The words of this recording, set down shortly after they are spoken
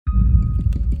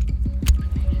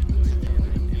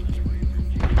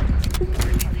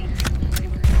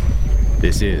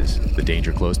This is the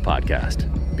Danger Close podcast,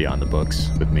 Beyond the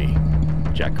Books with me,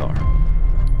 Jack Carr.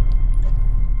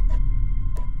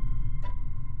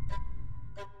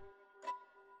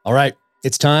 All right,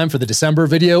 it's time for the December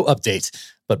video update.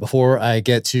 But before I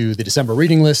get to the December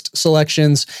reading list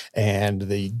selections and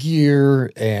the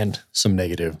gear and some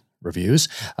negative reviews,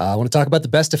 I want to talk about the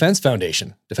Best Defense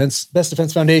Foundation. Best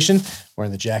Defense Foundation,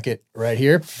 wearing the jacket right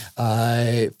here,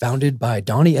 founded by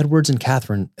Donnie Edwards and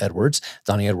Catherine Edwards.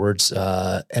 Donnie Edwards,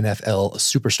 NFL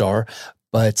superstar.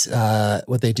 But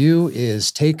what they do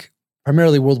is take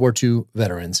primarily World War II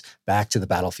veterans back to the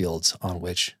battlefields on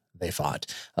which they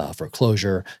fought for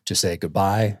closure, to say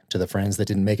goodbye to the friends that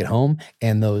didn't make it home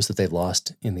and those that they've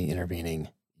lost in the intervening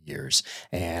years.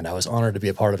 And I was honored to be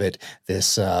a part of it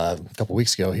this couple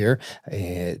weeks ago here,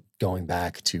 going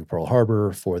back to Pearl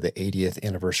Harbor for the 80th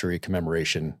anniversary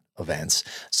commemoration events.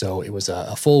 So it was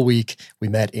a full week. We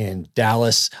met in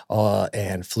Dallas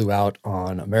and flew out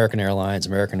on American Airlines.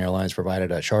 American Airlines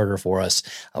provided a charter for us.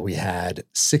 We had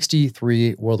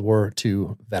 63 World War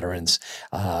II veterans.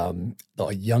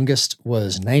 The youngest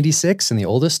was 96 and the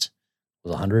oldest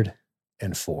was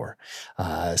 104.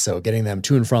 So getting them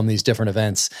to and from these different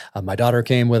events. My daughter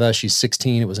came with us. She's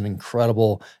 16. It was an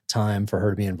incredible time for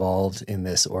her to be involved in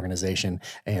this organization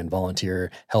and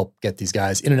volunteer, help get these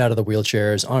guys in and out of the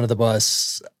wheelchairs, onto the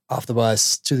bus, off the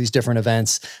bus, to these different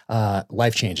events.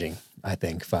 Life-changing, I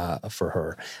think, for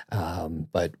her.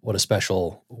 But what a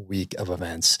special week of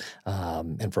events.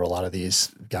 And for a lot of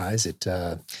these guys, it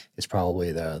is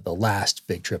probably the last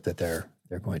big trip that they're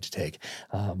going to take.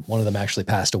 One of them actually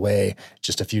passed away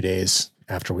just a few days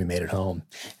after we made it home,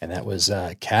 and that was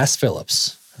Cass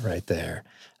Phillips right there.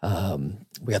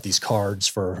 We got these cards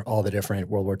for all the different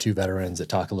World War II veterans that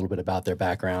talk a little bit about their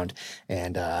background.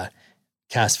 And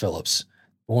Cass Phillips,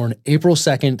 born April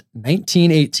 2nd,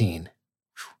 1918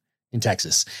 in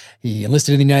Texas. He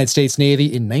enlisted in the United States Navy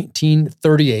in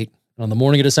 1938. On the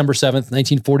morning of December 7th,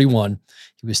 1941,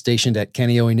 he was stationed at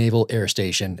Kaneohe Naval Air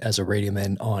Station as a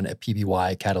radioman on a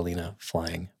PBY Catalina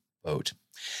flying boat.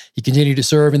 He continued to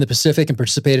serve in the Pacific and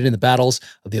participated in the battles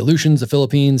of the Aleutians, the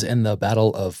Philippines, and the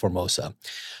Battle of Formosa.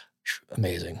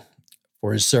 Amazing.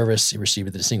 For his service, he received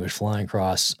the Distinguished Flying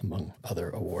Cross, among other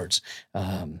awards.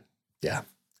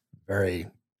 Very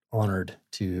honored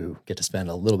to get to spend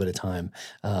a little bit of time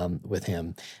with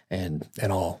him and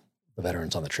all the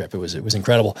veterans on the trip. It was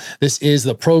incredible. This is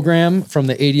the program from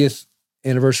the 80th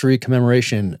anniversary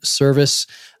commemoration service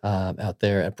out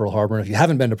there at Pearl Harbor. And if you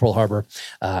haven't been to Pearl Harbor,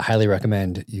 highly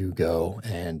recommend you go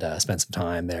and spend some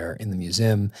time there in the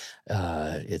museum.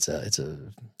 It's a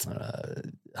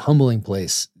humbling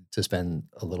place to spend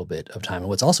a little bit of time. And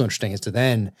what's also interesting is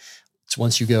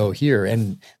once you go here,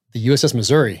 and the USS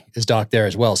Missouri is docked there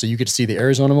as well. So you get to see the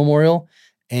Arizona Memorial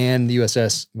and the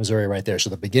USS Missouri right there. So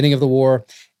the beginning of the war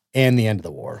and the end of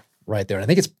the war right there. And I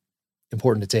think it's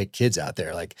important to take kids out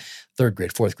there, like 3rd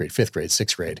grade, 4th grade, 5th grade,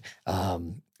 6th grade.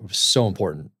 It was so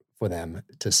important for them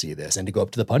to see this and to go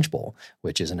up to the Punch Bowl,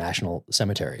 which is a national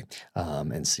cemetery,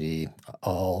 and see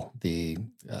all the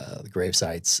grave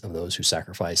sites of those who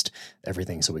sacrificed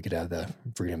everything so we could have the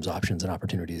freedoms, options, and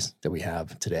opportunities that we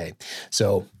have today.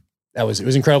 So it was an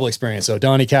incredible experience. So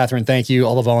Donnie, Catherine, thank you.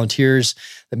 All the volunteers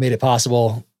that made it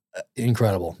possible.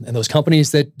 Incredible. And those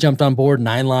companies that jumped on board,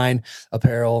 Nine Line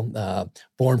Apparel,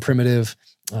 Born Primitive,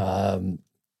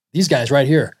 these guys right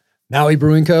here, Maui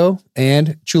Brewing Co.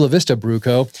 and Chula Vista Brew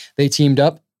Co., they teamed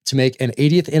up to make an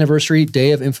 80th anniversary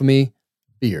Day of Infamy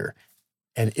beer.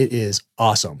 And it is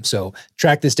awesome. So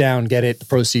track this down, get it. The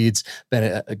proceeds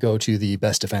go to the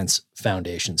Best Defense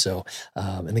Foundation. So,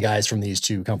 and the guys from these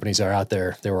two companies are out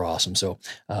there. They were awesome. So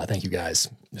thank you guys.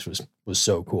 This was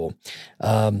so cool.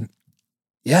 And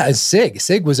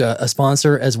SIG was a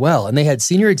sponsor as well. And they had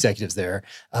senior executives there.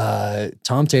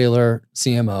 Tom Taylor,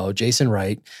 CMO, Jason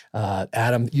Wright,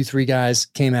 Adam, you three guys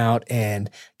came out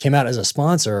as a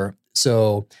sponsor.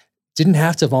 So didn't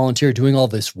have to volunteer doing all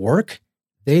this work.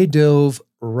 They dove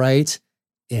right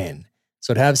in.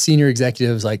 So to have senior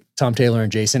executives like Tom Taylor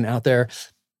and Jason out there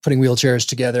putting wheelchairs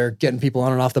together, getting people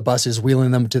on and off the buses, wheeling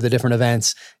them to the different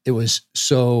events, it was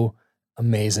so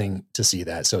amazing to see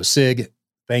that. So SIG,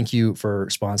 thank you for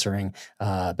sponsoring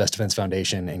Best Defense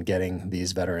Foundation and getting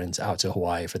these veterans out to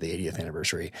Hawaii for the 80th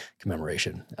anniversary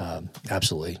commemoration.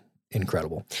 Absolutely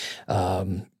incredible.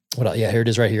 What else? Yeah, here it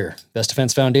is right here. Best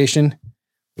Defense Foundation,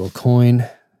 little coin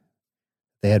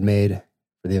they had made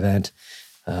for the event.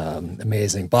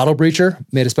 Amazing. Bottle breacher,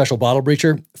 made a special bottle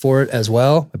breacher for it as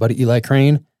well. My buddy Eli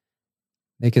Crane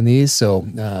making these. So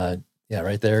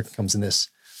right there, comes in this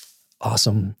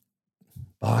awesome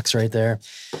box right there.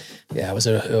 Yeah, it was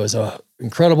a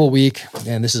incredible week,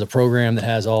 and this is a program that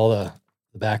has all the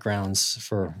backgrounds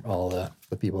for all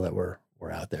the people that were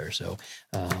out there. So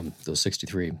those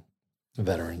 63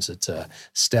 veterans that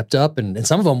stepped up, and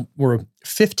some of them were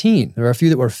 15. There are a few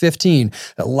that were 15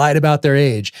 that lied about their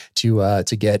age to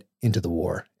get into the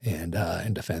war and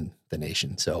defend the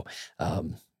nation. So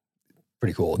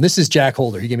pretty cool. And this is Jack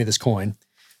Holder. He gave me this coin.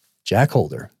 Jack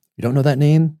Holder. You don't know that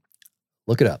name?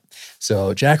 Look it up.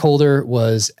 So Jack Holder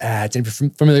was at, and if you're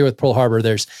familiar with Pearl Harbor,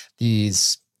 there's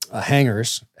these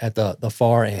hangars at the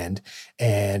far end,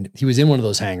 and he was in one of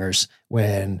those hangars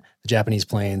when the Japanese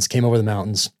planes came over the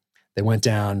mountains. They went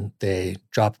down, they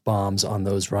dropped bombs on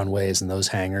those runways and those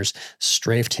hangars,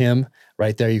 strafed him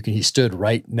right there. He stood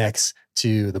right next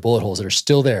to the bullet holes that are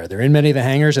still there. They're in many of the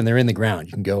hangars and they're in the ground.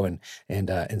 You can go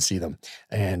and see them.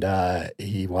 And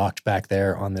he walked back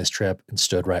there on this trip and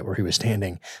stood right where he was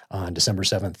standing on December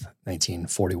 7th,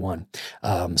 1941.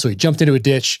 So he jumped into a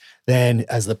ditch. Then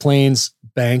as the planes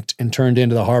banked and turned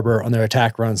into the harbor on their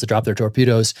attack runs to drop their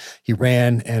torpedoes, he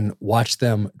ran and watched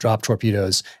them drop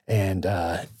torpedoes. And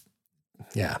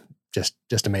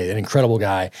just amazing. An incredible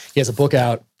guy. He has a book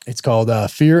out. It's called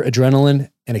Fear, Adrenaline,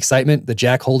 and Excitement, the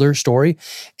Jack Holder story.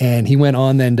 And he went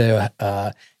on then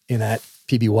to, in that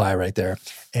PBY right there,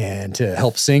 and to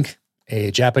help sink a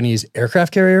Japanese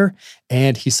aircraft carrier.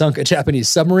 And he sunk a Japanese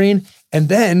submarine. And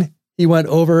then he went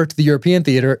over to the European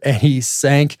theater and he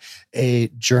sank a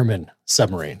German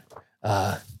submarine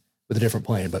with a different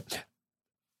plane. But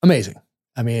amazing.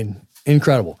 I mean,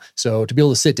 incredible. So to be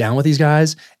able to sit down with these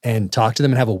guys and talk to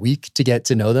them and have a week to get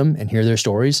to know them and hear their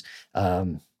stories,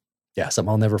 something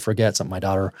I'll never forget, something my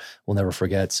daughter will never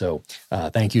forget. So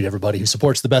thank you to everybody who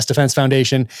supports the Best Defense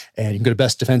Foundation. And you can go to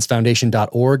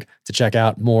bestdefensefoundation.org to check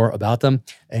out more about them.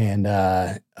 And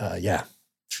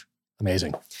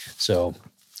amazing. So,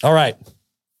 all right.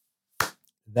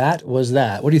 That was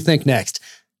that. What do you think next?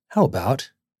 How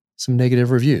about some negative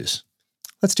reviews?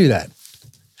 Let's do that.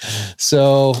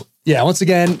 So, once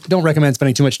again, don't recommend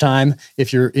spending too much time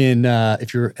if you're an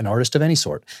artist of any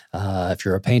sort. If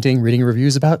you're a painting, reading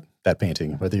reviews about that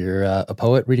painting, whether you're a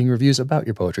poet, reading reviews about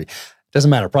your poetry. Doesn't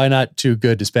matter. Probably not too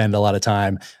good to spend a lot of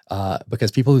time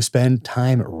because people who spend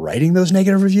time writing those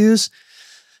negative reviews,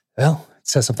 well, it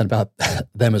says something about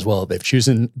them as well. They've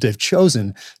chosen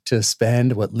to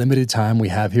spend what limited time we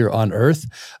have here on Earth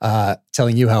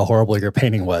telling you how horrible your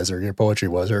painting was or your poetry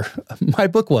was or my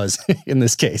book was in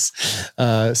this case.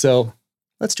 So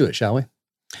let's do it, shall we?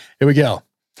 Here we go.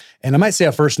 And I might say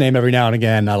a first name every now and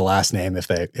again, not a last name if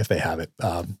they have it.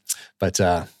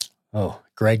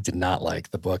 Greg did not like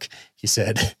the book. He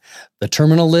said, the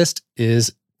terminal list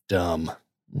is dumb.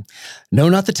 No,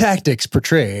 not the tactics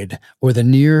portrayed or the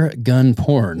near gun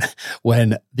porn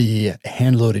when the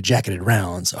hand-loaded jacketed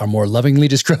rounds are more lovingly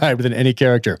described than any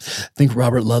character. Think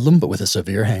Robert Ludlum, but with a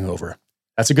severe hangover.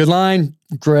 That's a good line,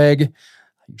 Greg.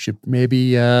 You should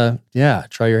maybe,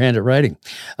 try your hand at writing.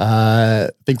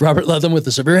 Think Robert Ludlum with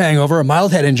a severe hangover, a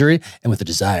mild head injury, and with a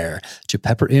desire to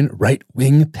pepper in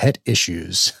right-wing pet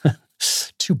issues.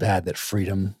 Too bad that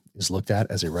freedom is looked at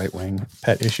as a right-wing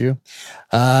pet issue.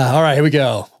 All right, here we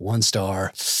go. 1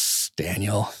 star.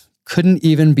 Daniel couldn't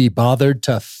even be bothered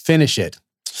to finish it.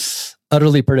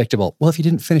 Utterly predictable. Well, if you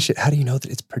didn't finish it, how do you know that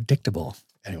it's predictable?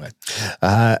 Anyway,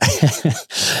 about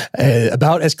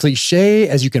as cliche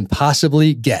as you can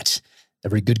possibly get.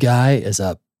 Every good guy is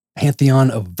a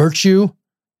pantheon of virtue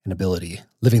and ability,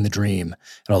 living the dream,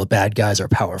 and all the bad guys are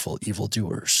powerful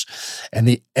evildoers. And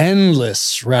the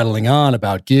endless rattling on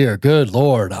about gear. Good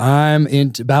Lord, I'm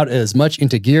about as much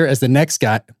into gear as the next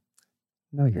guy.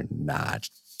 No, you're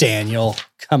not, Daniel.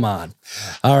 Come on.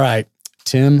 All right,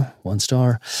 Tim, 1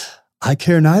 star. I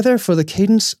care neither for the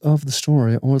cadence of the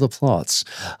story or the plots.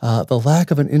 The lack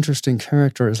of an interesting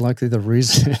character is likely the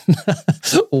reason.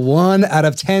 1 out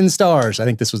of 10 stars. I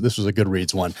think this was a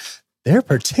Goodreads one. They're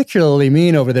particularly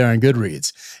mean over there on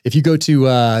Goodreads. If you go to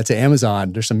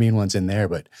Amazon, there's some mean ones in there,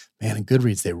 but man, in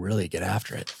Goodreads, they really get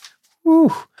after it.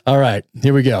 Whew. All right,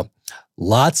 here we go.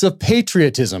 Lots of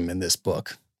patriotism in this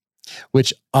book,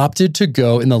 which opted to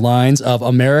go in the lines of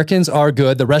Americans are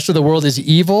good, the rest of the world is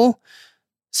evil.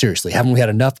 Seriously, haven't we had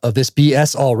enough of this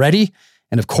BS already?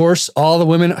 And of course, all the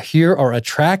women here are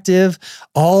attractive,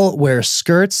 all wear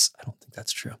skirts. I don't think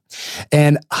that's true.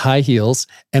 And high heels,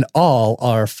 and all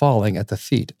are falling at the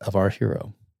feet of our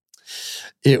hero.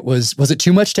 Was it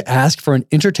too much to ask for an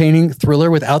entertaining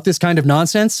thriller without this kind of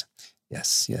nonsense?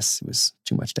 Yes, it was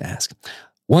too much to ask.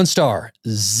 1 star,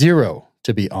 0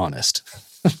 to be honest.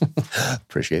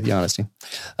 Appreciate the honesty.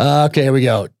 Okay, here we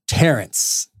go.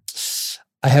 Terrence.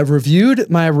 I have reviewed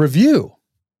my review.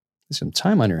 There's some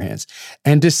time on your hands.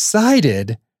 And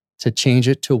decided to change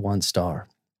it to 1 star.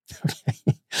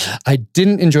 Okay. I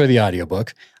didn't enjoy the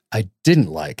audiobook. I didn't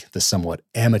like the somewhat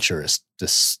amateurish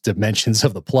dimensions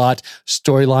of the plot,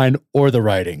 storyline, or the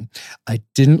writing. I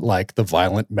didn't like the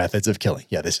violent methods of killing.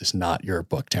 Yeah, this is not your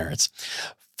book, Terrence.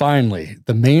 Finally,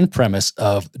 the main premise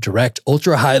of direct,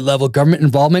 ultra-high level government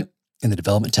involvement in the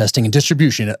development, testing, and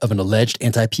distribution of an alleged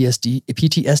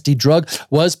anti-PTSD drug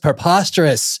was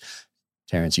preposterous.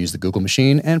 Terrence used the Google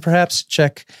machine and perhaps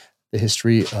check the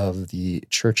history of the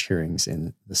church hearings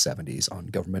in the 70s on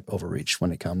government overreach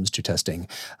when it comes to testing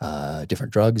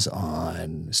different drugs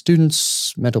on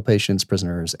students, mental patients,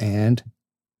 prisoners, and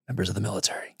members of the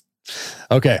military.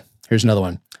 Okay, here's another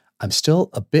one. I'm still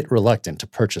a bit reluctant to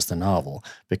purchase the novel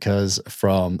because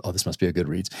this must be a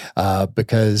Goodreads,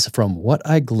 because from what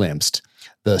I glimpsed,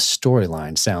 the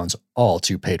storyline sounds all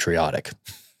too patriotic.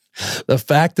 The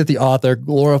fact that the author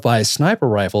glorifies sniper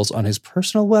rifles on his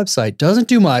personal website doesn't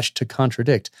do much to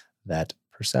contradict that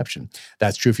perception.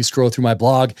 That's true. If you scroll through my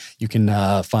blog, you can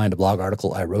find a blog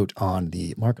article I wrote on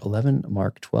the Mark 11,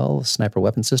 Mark 12 sniper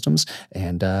weapon systems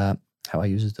and how I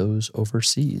use those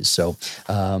overseas. So,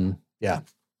 yeah.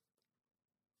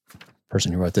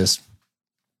 Person who wrote this,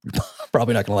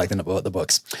 probably not going to like the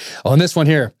books. On this one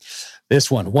here,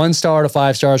 this one, 1 star to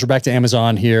 5 stars. We're back to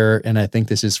Amazon here, and I think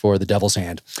this is for The Devil's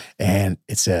Hand. And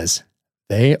it says,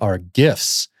 they are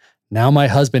gifts. Now my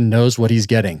husband knows what he's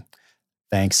getting.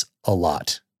 Thanks a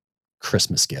lot.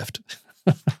 Christmas gift.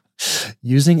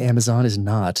 Using Amazon is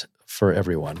not for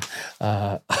everyone.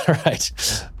 All right.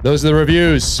 Those are the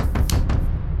reviews.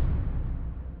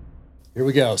 Here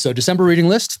we go. So December reading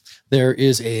list. There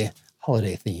is a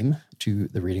holiday theme to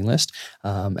the reading list,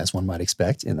 as one might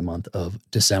expect in the month of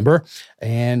December.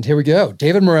 And here we go.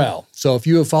 David Morrell. So if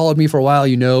you have followed me for a while,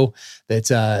 you know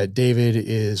that David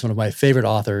is one of my favorite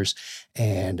authors.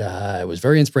 And it was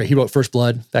very inspiring. He wrote First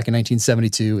Blood back in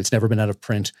 1972. It's never been out of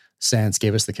print since.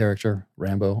 Gave us the character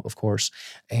Rambo, of course.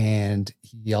 And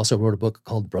he also wrote a book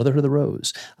called Brotherhood of the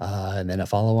Rose, and then a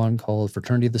follow-on called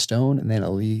Fraternity of the Stone, and then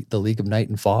The League of Night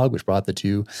and Fog, which brought the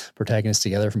two protagonists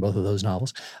together from both of those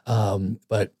novels.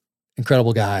 But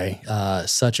incredible guy,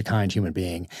 such a kind human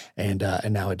being, and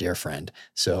now a dear friend.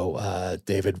 So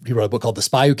David, he wrote a book called The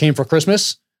Spy Who Came for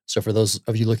Christmas. So for those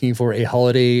of you looking for a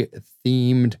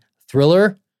holiday-themed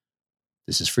thriller,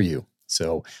 this is for you.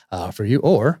 So for you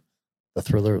or the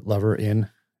thriller lover in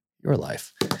your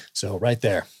life. So right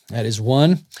there, that is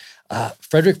one.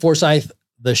 Frederick Forsyth,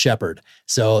 The Shepherd.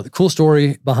 So the cool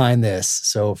story behind this.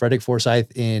 So Frederick Forsyth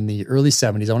in the early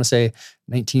 70s, I want to say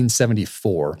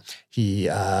 1974, he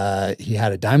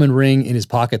had a diamond ring in his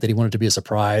pocket that he wanted to be a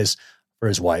surprise for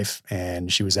his wife,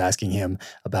 and she was asking him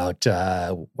about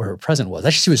where her present was.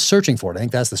 Actually, she was searching for it. I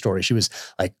think that's the story. She was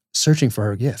like searching for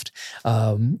her gift,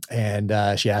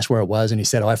 and she asked where it was, and he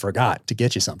said, "Oh, I forgot to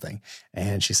get you something."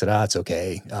 And she said, "Ah, it's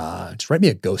okay. Just write me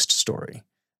a ghost story."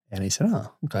 And he said,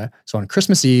 "Oh, okay." So on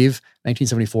Christmas Eve,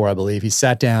 1974, I believe, he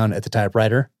sat down at the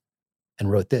typewriter and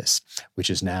wrote this,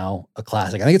 which is now a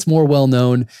classic. I think it's more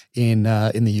well-known in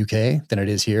the UK than it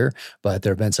is here, but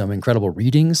there have been some incredible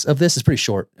readings of this. It's pretty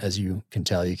short, as you can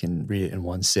tell. You can read it in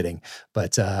one sitting,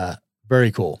 but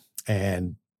very cool,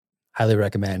 and highly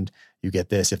recommend you get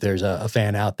this. If there's a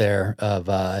fan out there of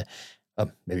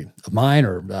maybe of mine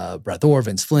or Brad Thor,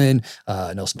 Vince Flynn,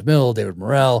 Nelson DeMille, David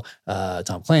Morrell,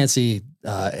 Tom Clancy,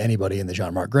 anybody in the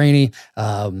John Mark Graney,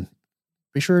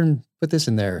 be sure and put this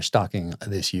in their stocking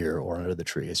this year or under the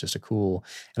tree. It's just a cool,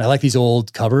 and I like these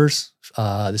old covers.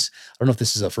 I don't know if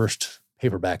this is a first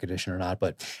paperback edition or not,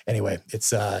 but anyway,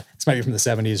 it's might be from the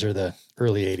 70s or the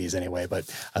early 80s anyway, but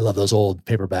I love those old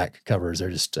paperback covers.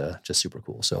 They're just super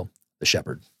cool. So The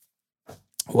Shepherd.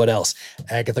 What else?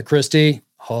 Agatha Christie.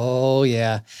 Oh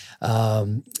yeah.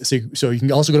 So you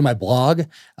can also go to my blog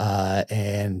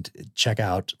and check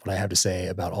out what I have to say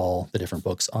about all the different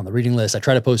books on the reading list. I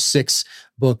try to post 6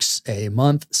 books a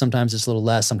month. Sometimes it's a little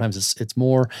less. Sometimes it's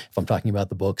more if I'm talking about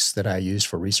the books that I used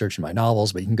for research in my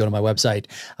novels, but you can go to my website.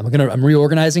 I'm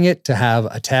reorganizing it to have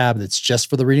a tab that's just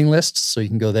for the reading list. So you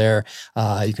can go there.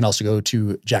 You can also go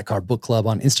to Jack Carr Book Club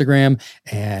on Instagram,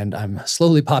 and I'm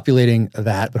slowly populating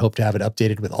that, but hope to have it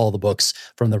updated with all the books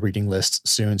from the reading list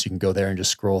soon. So you can go there and just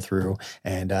scroll through.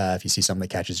 And if you see something that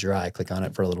catches your eye, click on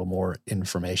it for a little more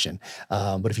information.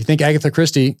 But if you think Agatha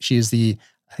Christie,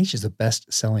 I think she's the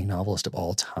best-selling novelist of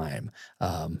all time,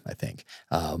 I think.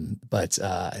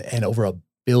 And over 1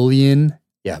 billion,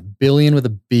 billion with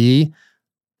a B,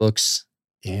 books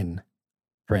in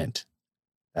print.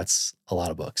 That's a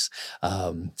lot of books.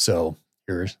 So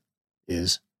here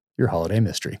is your holiday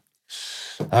mystery.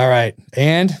 All right.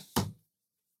 And,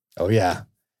 oh yeah.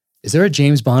 Is there a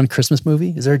James Bond Christmas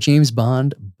movie? Is there a James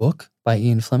Bond book by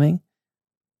Ian Fleming?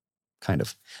 kind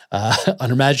of.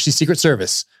 Under Majesty's Secret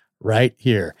Service, right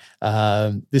here.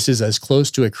 This is as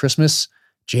close to a Christmas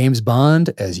James Bond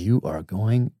as you are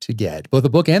going to get. Both the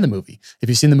book and the movie. If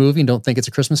you've seen the movie and don't think it's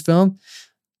a Christmas film,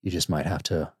 you just might have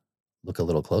to look a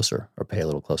little closer or pay a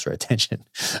little closer attention.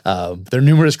 There are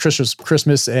numerous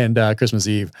Christmas and Christmas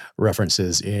Eve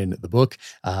references in the book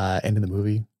and in the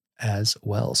movie as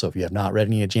well. So if you have not read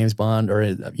any of James Bond or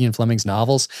Ian Fleming's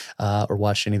novels or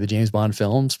watched any of the James Bond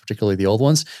films, particularly the old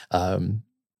ones,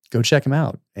 go check them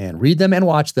out and read them and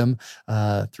watch them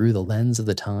through the lens of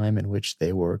the time in which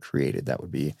they were created. That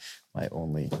would be my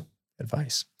only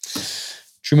advice.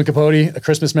 Truman Capote, A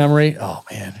Christmas Memory. Oh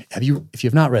man, if you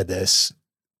have not read this,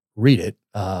 read it.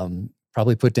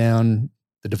 Probably put down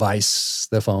the device,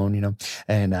 the phone,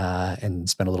 and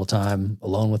spend a little time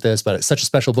alone with this. But it's such a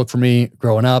special book for me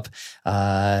growing up.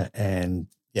 And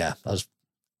yeah, I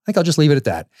think I'll just leave it at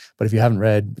that. But if you haven't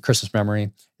read The Christmas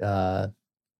Memory,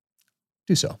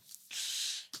 do so.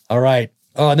 All right.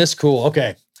 Oh, and this is cool.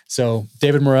 Okay. So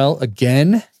David Morrell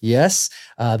again. Yes.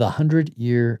 The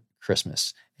 100-Year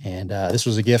Christmas. And this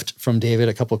was a gift from David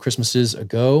a couple of Christmases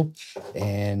ago.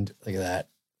 And look at that.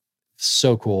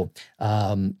 So cool.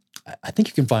 I think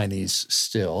you can find these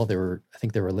still. I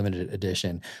think they were a limited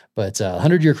edition, but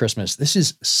 100-Year Christmas. This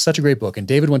is such a great book. And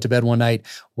David went to bed one night,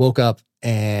 woke up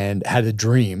and had a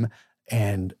dream.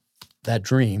 And that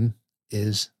dream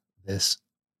is this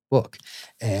book.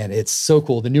 And it's so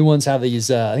cool. The new ones have these,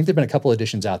 I think there've been a couple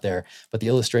editions out there, but the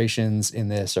illustrations in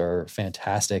this are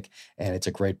fantastic. And it's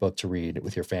a great book to read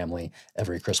with your family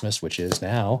every Christmas, which is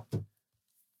now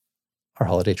our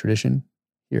holiday tradition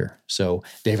here. So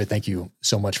David, thank you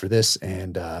so much for this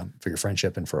and for your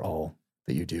friendship and for all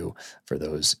that you do for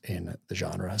those in the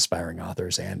genre, aspiring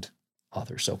authors and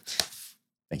authors. So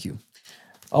thank you.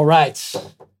 All right.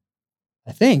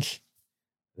 I think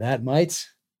that might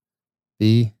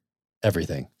be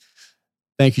everything.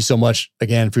 Thank you so much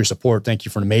again for your support. Thank you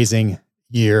for an amazing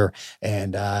year.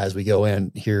 And as we go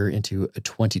in here into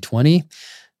 2020,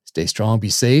 stay strong, be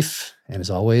safe. And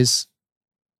as always,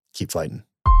 keep fighting.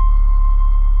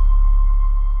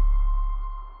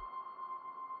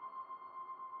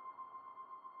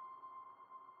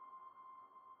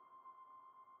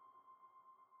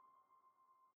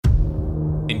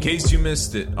 In case you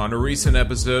missed it, on a recent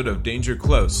episode of Danger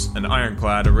Close, an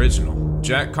Ironclad original,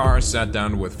 Jack Carr sat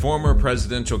down with former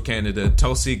presidential candidate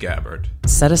Tulsi Gabbard.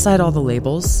 Set aside all the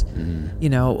labels,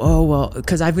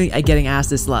 because I've been getting asked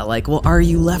this a lot, like, well, are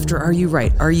you left or are you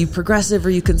right? Are you progressive or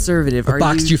are you conservative? What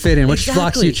box do you fit in? Which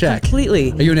box do you check?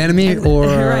 Completely. Are you an enemy or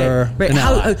right.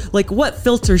 How, what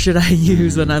filter should I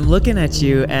use when I'm looking at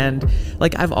you? And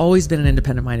I've always been an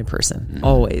independent-minded person,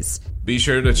 always. Be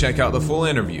sure to check out the full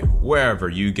interview wherever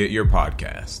you get your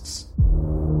podcasts.